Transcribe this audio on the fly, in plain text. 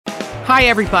Hi,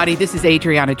 everybody. This is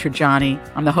Adriana Trajani.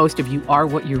 I'm the host of You Are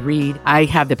What You Read. I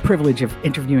have the privilege of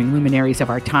interviewing luminaries of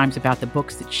our times about the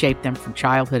books that shaped them from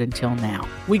childhood until now.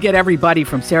 We get everybody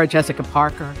from Sarah Jessica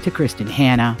Parker to Kristen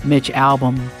Hanna, Mitch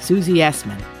Albom, Susie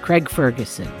Essman, Craig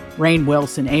Ferguson, Rainn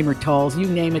Wilson, Amor Tolls, you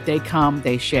name it, they come,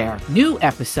 they share. New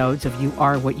episodes of You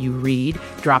Are What You Read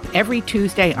drop every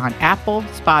Tuesday on Apple,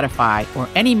 Spotify, or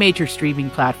any major streaming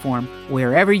platform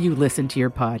wherever you listen to your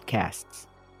podcasts.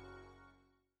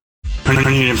 I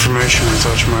need information. I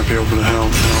thought you might be able to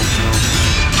help.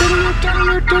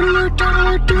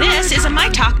 This is a My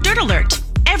Talk Dirt Alert.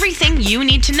 Everything you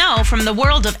need to know from the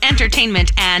world of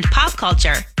entertainment and pop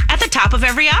culture at the top of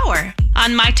every hour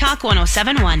on My Talk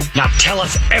 107.1. Now tell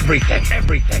us everything.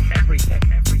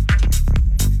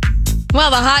 Well,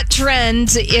 the hot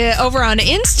trend over on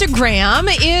Instagram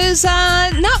is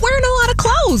not wearing a lot of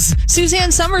clothes.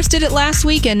 Suzanne Summers did it last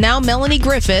week, and now Melanie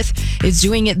Griffith is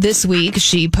doing it this week.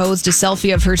 She posed a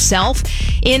selfie of herself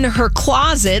in her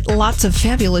closet. Lots of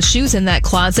fabulous shoes in that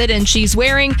closet, and she's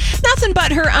wearing nothing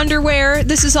but her underwear.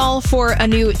 This is all for a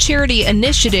new charity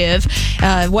initiative.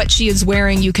 What she is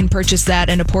wearing, you can purchase that,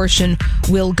 and a portion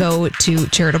will go to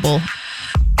charitable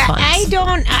funds.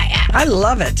 I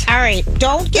love it. All right,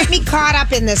 don't get me caught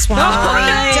up in this one.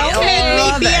 Don't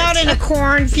make me be out in a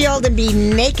cornfield and be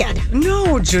naked.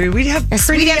 No, Julie, we'd have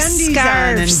pretty undies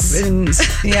scarves. on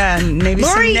and maybe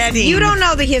Lori, some netting. you don't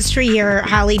know the history here,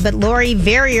 Holly, but Lori,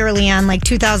 very early on, like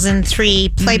 2003,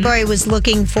 Playboy was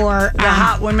looking for the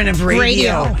hot women of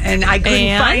radio. And I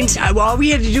couldn't find. All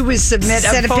we had to do was submit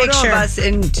a photo picture. of us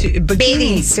in bathing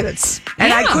bikinis. suits.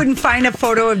 And I couldn't find a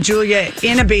photo of Julia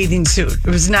in a bathing suit. It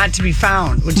was not to be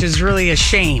found, which is really a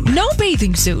shame. No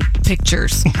bathing suit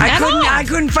pictures. I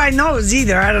couldn't find those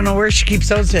either. I don't know where she keeps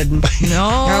those hidden. No.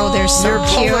 Oh, they're so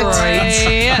cute.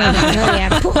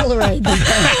 Polaroid.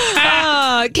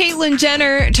 Caitlyn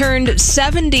Jenner turned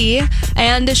 70,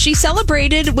 and she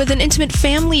celebrated with an intimate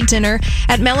family dinner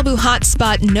at Malibu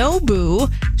hotspot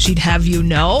Nobu. She'd have you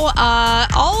know.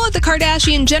 All of the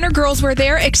Kardashian-Jenner girls were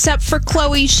there except for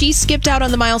Khloe. She skipped out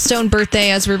on the milestone birthday.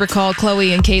 As we recall,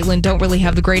 Khloe and Caitlyn don't really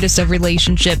have the greatest of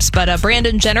relationships, but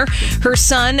Brandon Jenner, her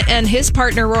son, and his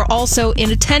partner were also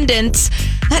in attendance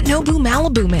at Nobu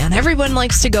Malibu, man. Everyone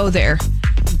likes to go there.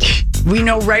 We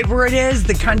know right where it is,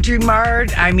 the Country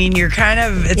Mart. I mean, it's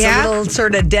a little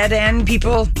sort of dead end,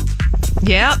 people.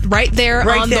 Yeah, right there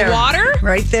on the water.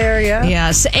 Right there, yeah.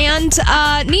 Yes, and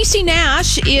Niecy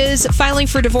Nash is filing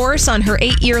for divorce on her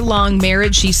 8-year-long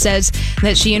marriage. She says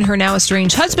that she and her now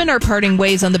estranged husband are parting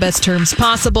ways on the best terms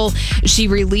possible. She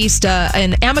released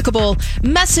an amicable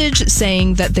message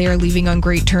saying that they are leaving on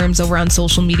great terms over on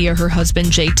social media, her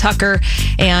husband, Jay Tucker.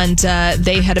 And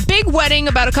they had a big wedding,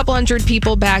 about a couple hundred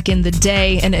people back in the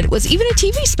day, and it was even a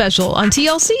TV special on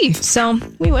TLC. So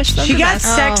we wish them the best. She got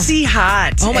sexy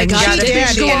hot. Oh my gosh. She did.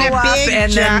 Glow up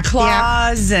and then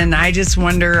claws, and I just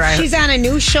wonder. She's on a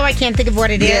new show. I can't think of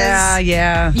what it is.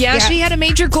 Yeah. She had a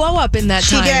major glow up in that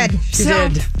time. She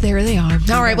did. There they are.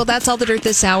 All right, well, that's all the dirt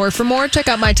this hour. For more, check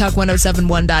out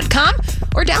mytalk1071.com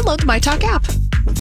or download the MyTalk app.